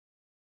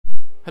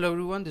Hello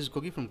everyone, this is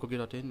Gogi from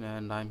Gogi.in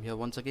and I'm here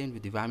once again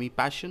with the Wammy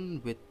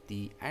Passion with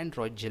the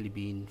Android Jelly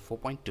Bean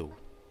 4.2.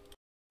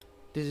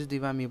 This is the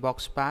Wammy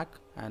box pack,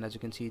 and as you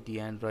can see the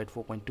Android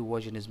 4.2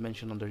 version is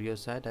mentioned on the rear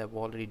side. I've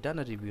already done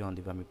a review on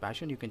the Wammy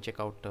Passion. You can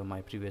check out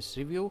my previous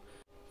review.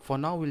 For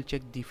now we'll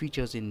check the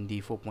features in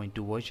the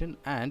 4.2 version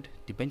and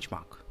the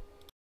benchmark.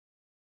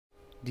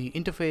 The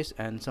interface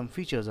and some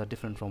features are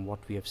different from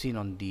what we have seen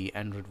on the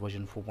Android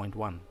version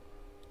 4.1.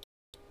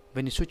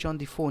 When you switch on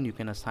the phone, you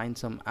can assign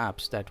some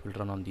apps that will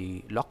run on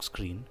the lock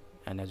screen,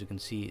 and as you can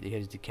see, here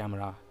is the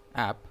camera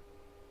app.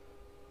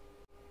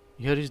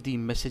 Here is the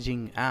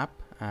messaging app,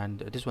 and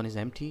this one is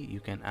empty.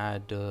 You can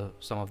add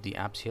some of the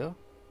apps here,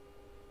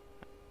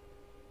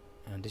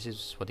 and this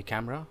is for the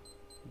camera,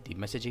 the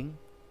messaging,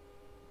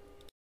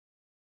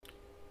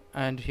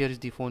 and here is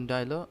the phone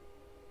dialer,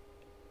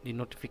 the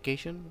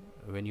notification.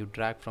 When you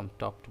drag from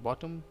top to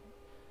bottom,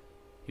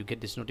 you get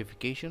this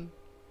notification.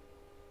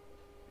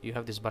 You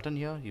have this button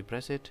here, you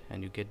press it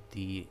and you get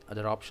the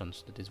other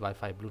options, that is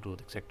Wi-Fi, Bluetooth,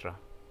 etc.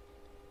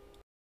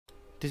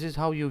 This is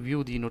how you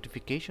view the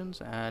notifications,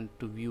 and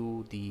to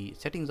view the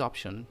settings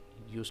option,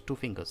 use two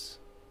fingers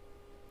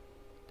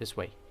this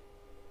way.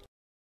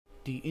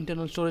 The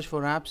internal storage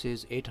for apps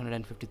is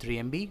 853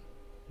 MB.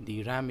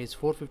 The RAM is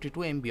 452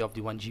 MB of the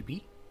 1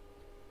 GB,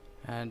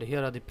 and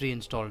here are the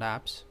pre-installed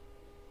apps.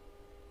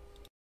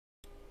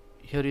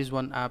 Here is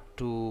one app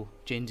to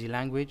change the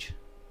language,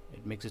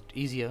 it makes it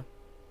easier,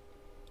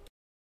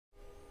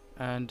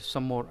 and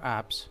some more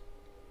apps.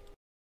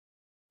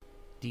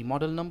 The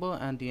model number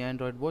and the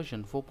Android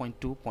version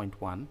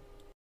 4.2.1.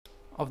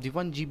 Of the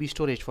 1 GB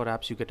storage for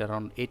apps, you get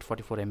around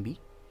 844 MB,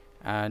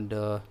 and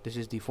this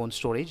is the phone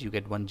storage, you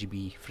get 1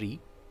 GB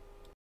free.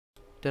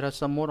 There are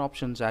some more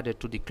options added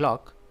to the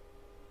clock.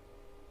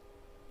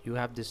 You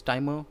have this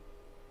timer,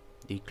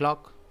 the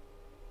clock,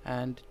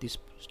 and this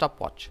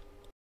stopwatch.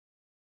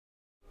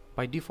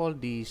 By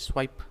default, the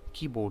swipe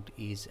keyboard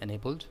is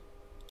enabled.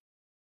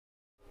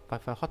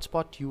 Wi-Fi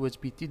hotspot,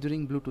 USB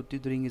tethering, Bluetooth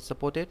tethering is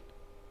supported.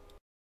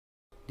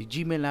 The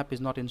Gmail app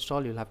is not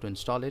installed, you'll have to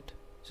install it.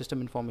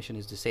 System information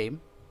is the same.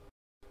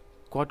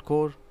 Quad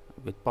core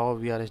with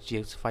PowerVR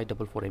SGX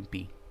 544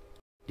 MP.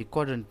 The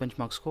quadrant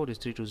benchmark score is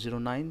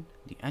 3209.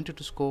 The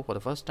Antutu score for the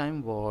first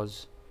time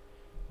was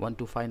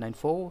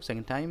 12594,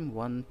 second time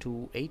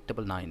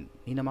 12899.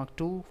 Nina Mark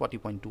 2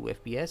 40.2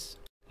 FPS.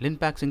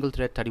 Linpack single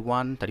thread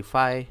 31,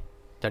 35,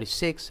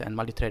 36 and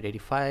multi-thread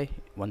 85,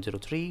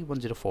 103,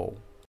 104.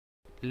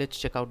 Let's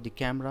check out the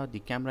camera. The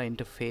camera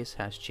interface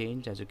has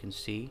changed, as you can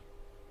see.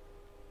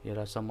 Here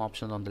are some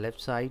options on the left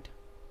side.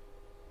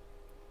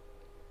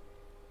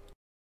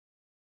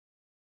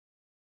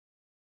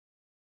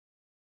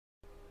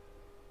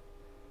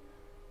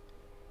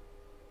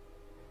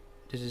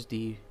 This is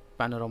the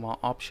panorama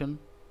option.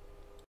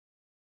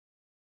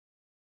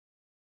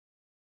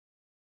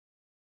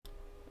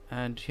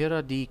 And here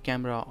are the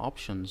camera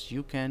options.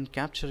 You can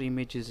capture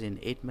images in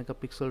 8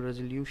 megapixel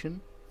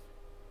resolution.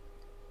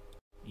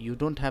 You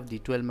don't have the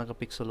 12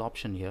 megapixel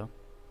option here.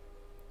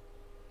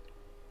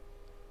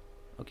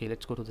 Okay,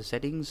 let's go to the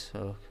settings.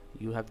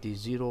 You have the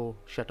zero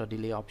shutter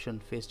delay option,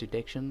 face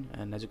detection,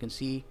 and as you can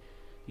see,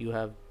 you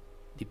have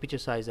the picture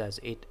size as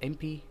 8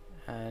 MP,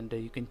 and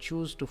you can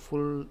choose to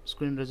full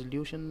screen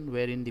resolution,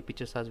 wherein the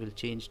picture size will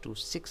change to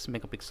 6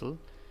 megapixel,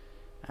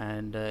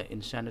 and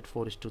in standard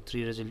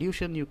 4:3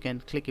 resolution you can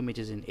click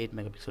images in 8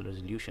 megapixel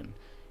resolution.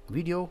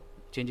 Video,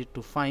 change it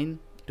to fine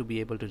to be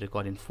able to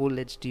record in full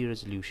HD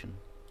resolution.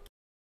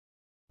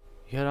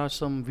 Here are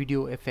some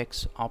video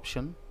effects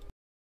option.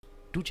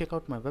 Do check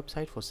out my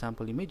website for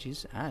sample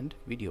images and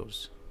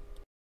videos.